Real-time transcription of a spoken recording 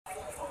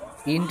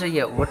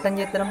இன்றைய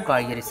ஒட்டஞ்சத்திரம்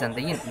காய்கறி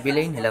சந்தையின்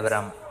விலை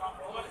நிலவரம்.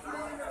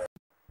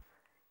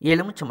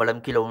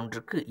 எலுமிச்சம்பழம் கிலோ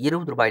ஒன்றுக்கு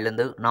 20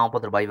 ரூபாயிலிருந்து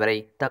 40 ரூபாய் வரை.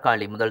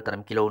 தக்காளி முதல்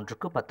தரம் கிலோ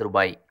ஒன்றுக்கு 10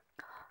 ரூபாய்.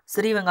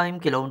 சிறி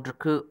வெங்காயம் கிலோ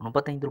ஒன்றுக்கு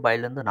 35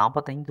 ரூபாயிலிருந்து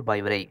 45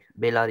 ரூபாய் வரை.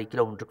 பெல்லாரி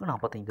கிலோ ஒன்றுக்கு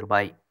 45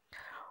 ரூபாய்.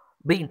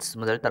 பீன்ஸ்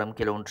முதல் தரம்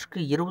கிலோ ஒன்றுக்கு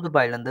 20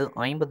 ரூபாயிலிருந்து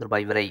 50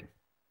 ரூபாய் வரை.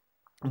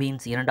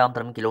 பீன்ஸ் இரண்டாம்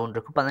தரம் கிலோ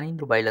ஒன்றுக்கு 15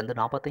 ரூபாயிலிருந்து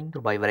 45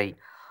 ரூபாய் வரை.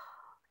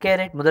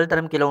 கேரட் முதல்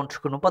தரம் கிலோ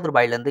ஒன்றுக்கு 30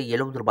 ரூபாயிலிருந்து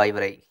 70 ரூபாய்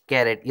வரை.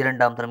 கேரட்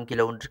இரண்டாம் தரம்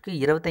கிலோ ஒன்றுக்கு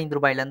 25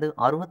 ரூபாயிலிருந்து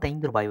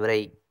 65 ரூபாய்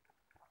வரை.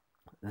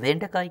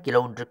 வெண்டைக்காய் கிலோ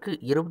ஒன்றுக்கு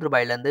 20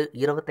 ரூபாயிலிருந்து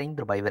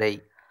 25 ரூபாய் வரை.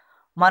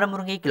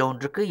 மரமுருங்கை கிலோ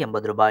ஒன்றுக்கு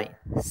 80 ரூபாய்.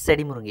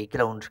 செடி முருங்கை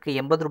கிலோ ஒன்றுக்கு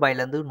 80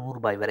 ரூபாயிலிருந்து 100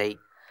 ரூபாய் வரை.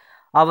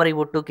 அவரை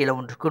ஒட்டு கிலோ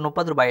ஒன்றுக்கு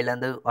 30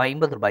 ரூபாயிலிருந்து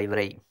 50 ரூபாய்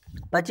வரை.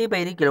 பச்சை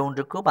பயிறு கிலோ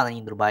ஒன்றுக்கு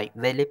 15 ரூபாய்.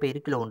 வெள்ளை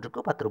பயிறு கிலோ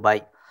ஒன்றுக்கு 10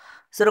 ரூபாய்.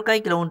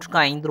 சுரக்காய் கிலோ ஒன்றுக்கு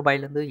 5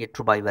 ரூபாயிலிருந்து 8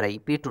 ரூபாய் வரை.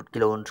 பீட்ரூட்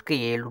கிலோ ஒன்றுக்கு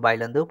 7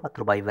 ரூபாயிலிருந்து 10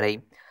 ரூபாய் வரை.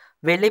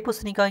 வெள்ளை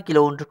பூசணிக்காய்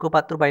கிலோ ஒன்றுக்கு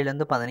 10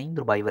 ரூபாயிலிருந்து 15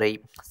 ரூபாய் வரை.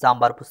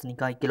 சாம்பார்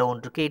பூசணிக்காய் கிலோ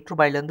ஒன்றுக்கு 8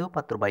 ரூபாயிலிருந்து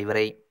 10 ரூபாய்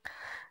வரை.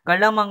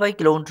 கல்லா மாங்காய்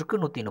கிலோ ஒன்றுக்கு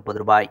 130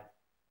 ரூபாய்.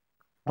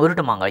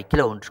 உருட்டு மாங்காய்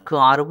கிலோ ஒன்றுக்கு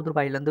 60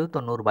 ரூபாயிலிருந்து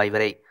 90 ரூபாய்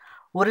வரை.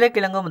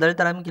 உருளைக்கிழங்கு முதல்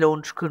தரம் கிலோ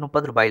ஒன்றுக்கு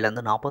 30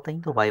 ரூபாயிலிருந்து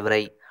 45 ரூபாய்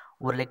வரை.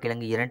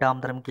 உருளைக்கிழங்கு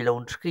இரண்டாம் தரம் கிலோ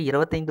ஒன்றுக்கு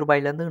 25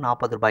 ரூபாயிலிருந்து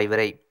 40 ரூபாய்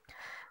வரை.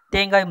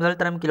 தேங்காய் முதல்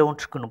தரம் கிலோ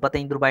ஒன்றுக்கு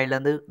 35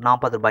 ரூபாயிலிருந்து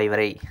 40 ரூபாய்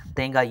வரை.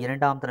 தேங்காய்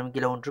இரண்டாம் தரம்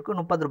கிலோ ஒன்றுக்கு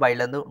 30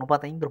 ரூபாயிலிருந்து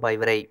 35 ரூபாய்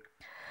வரை.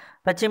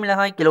 பச்சை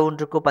மிளகாய் கிலோ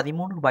ஒன்றுக்கு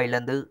 13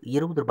 ரூபாயிலிருந்து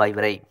 20 ரூபாய்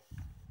வரை.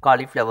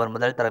 காலிஃப்ளவர்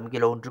முதல் தரம்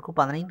கிலோ ஒன்றுக்கு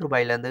 15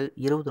 ரூபாயிலிருந்து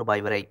 20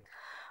 ரூபாய் வரை.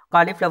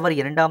 காலிஃப்ளவர்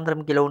இரண்டாம்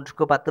தரம் கிலோ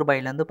ஒன்றுக்கு 10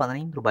 ரூபாயிலிருந்து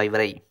 15 ரூபாய்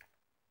வரை.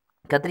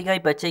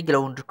 கத்திரிக்காய் பச்சை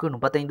கிலோ ஒன்றுக்கு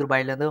 35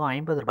 ரூபாயிலிருந்து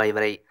 50 ரூபாய்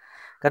வரை.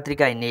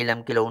 கத்திரிக்காய்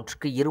நீளம் கிலோ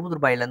ஒன்றுக்கு 20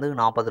 ரூபாயிலிருந்து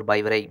 40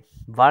 ரூபாய் வரை.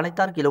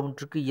 வாழைத்தார் கிலோ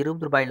ஒன்றுக்கு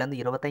 20 ரூபாயிலிருந்து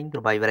 25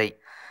 ரூபாய் வரை.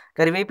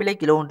 கறிவேப்பிலை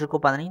கிலோ ஒன்றுக்கு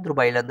 15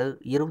 ரூபாயிலிருந்து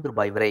 20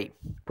 ரூபாய் வரை.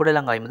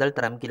 புடலங்காய் முதல்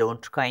தரம் கிலோ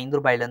ஒன்றுக்கு 5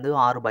 ரூபாயிலிருந்து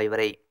 6 ரூபாய்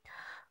வரை.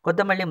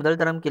 கொத்தமல்லி முதல்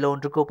தரம் கிலோ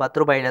ஒன்றுக்கு 10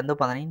 ரூபாயிலிருந்து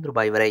 15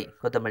 ரூபாய் வரை.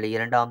 கொத்தமல்லி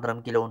இரண்டாம்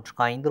தரம் கிலோ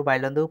ஒன்றுக்கு 5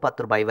 ரூபாயிலிருந்து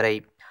 10 ரூபாய் வரை.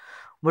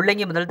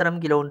 முள்ளங்கி முதல் தரம்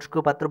கிலோ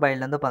ஒன்றுக்கு 10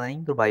 ரூபாயிலிருந்து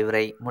 15 ரூபாய்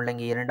வரை.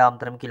 முள்ளங்கி இரண்டாம்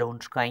தரம் கிலோ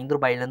ஒன்றுக்கு 5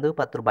 ரூபாயிலிருந்து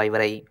 10 ரூபாய்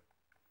வரை.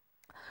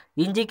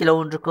 இஞ்சி கிலோ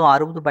ஒன்றுக்கு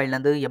 60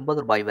 ரூபாயிலிருந்து 80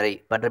 ரூபாய் வரை.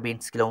 பட்டர்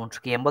பீன்ஸ் கிலோ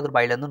ஒன்றுக்கு 80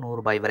 ரூபாயிலிருந்து 100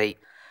 ரூபாய் வரை.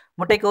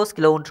 முட்டைக்கோஸ்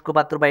கிலோ ஒன்றுக்கு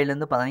 10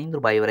 ரூபாயிலிருந்து 15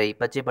 ரூபாய் வரை.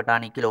 பச்சை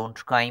பட்டாணி கிலோ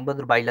ஒன்றுக்கு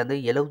 50 ரூபாயிலிருந்து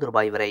 70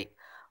 ரூபாய் வரை.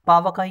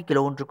 பாவக்காய்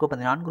கிலோ ஒன்றுக்கு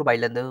 14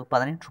 ரூபாயிலிருந்து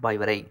 18 ரூபாய்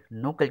வரை.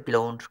 நூக்கல் கிலோ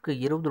ஒன்றுக்கு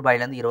 20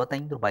 ரூபாயிலிருந்து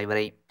 25 ரூபாய்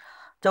வரை.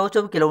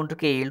 சவுச்சவு கிலோ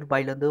ஒன்றுக்கு 7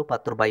 ரூபாயிலிருந்து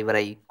 10 ரூபாய்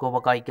வரை.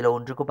 கோவக்காய் கிலோ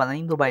ஒன்றுக்கு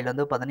 15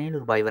 ரூபாயிலிருந்து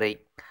 17 ரூபாய் வரை.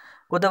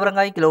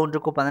 கொத்தவரங்காய் கிலோ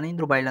ஒன்றுக்கு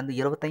 15 ரூபாயிலிருந்து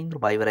 25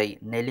 ரூபாய் வரை.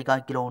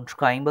 நெல்லிக்காய் கிலோ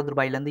ஒன்றுக்கு 50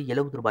 ரூபாயிலிருந்து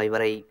 70 ரூபாய்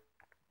வரை.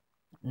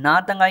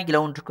 நார்த்தங்காய்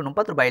கிலோ ஒன்றுக்கு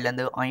 30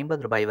 ரூபாயிலிருந்து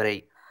 50 ரூபாய் வரை.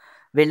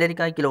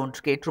 வெள்ளரிக்காய் கிலோ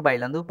ஒன்றுக்கு 8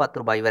 ரூபாயிலிருந்து 10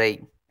 ரூபாய் வரை.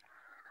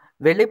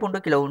 வெள்ளைப்பூண்டு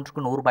கிலோ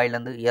ஒன்றுக்கு 100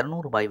 ரூபாயிலிருந்து 200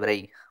 ரூபாய் வரை.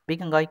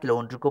 பீக்கங்காய் கிலோ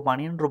ஒன்றுக்கு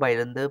 12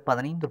 ரூபாயிலிருந்து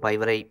 15 ரூபாய்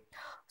வரை.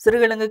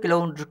 சிறுகிழங்கு கிலோ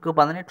ஒன்றுக்கு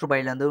 18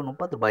 ரூபாயிலிருந்து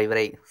 30 ரூபாய்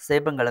வரை.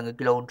 சேப்பங்கிழங்கு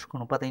கிலோ ஒன்றுக்கு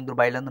 35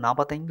 ரூபாயிலிருந்து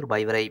 45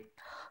 ரூபாய் வரை.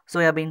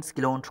 சோயாபீன்ஸ்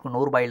கிலோ ஒன்றுக்கு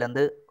 100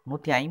 ரூபாயிலிருந்து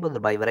 150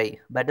 ரூபாய் வரை.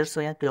 பட்டர்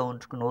சோயா கிலோ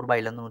ஒன்றுக்கு 100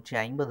 ரூபாயிலிருந்து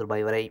 150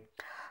 ரூபாய் வரை.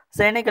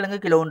 சேனைக்கிழங்கு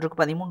கிலோ ஒன்றுக்கு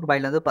 13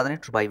 ரூபாயிலிருந்து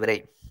 18 ரூபாய் வரை.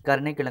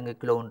 கருணைக்கிழங்கு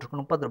கிலோ ஒன்றுக்கு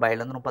 30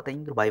 ரூபாயிலிருந்து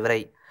 35 ரூபாய்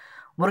வரை.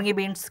 முருங்கை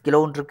பீன்ஸ் கிலோ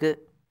ஒன்றுக்கு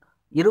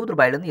 20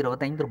 ரூபாயிலிருந்து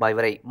 25 ரூபாய்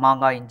வரை.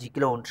 மாங்காய் இஞ்சி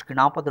கிலோ ஒன்றுக்கு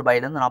 40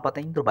 ரூபாயிலிருந்து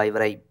 45 ரூபாய்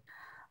வரை.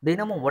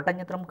 தினமும்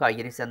ஒட்டஞ்சத்திரம்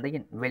காய்கறி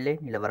சந்தையின் விலை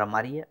நிலவரம்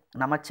அறிய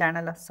நம்ம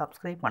சேனலை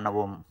சப்ஸ்கிரைப்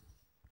பண்ணவும்.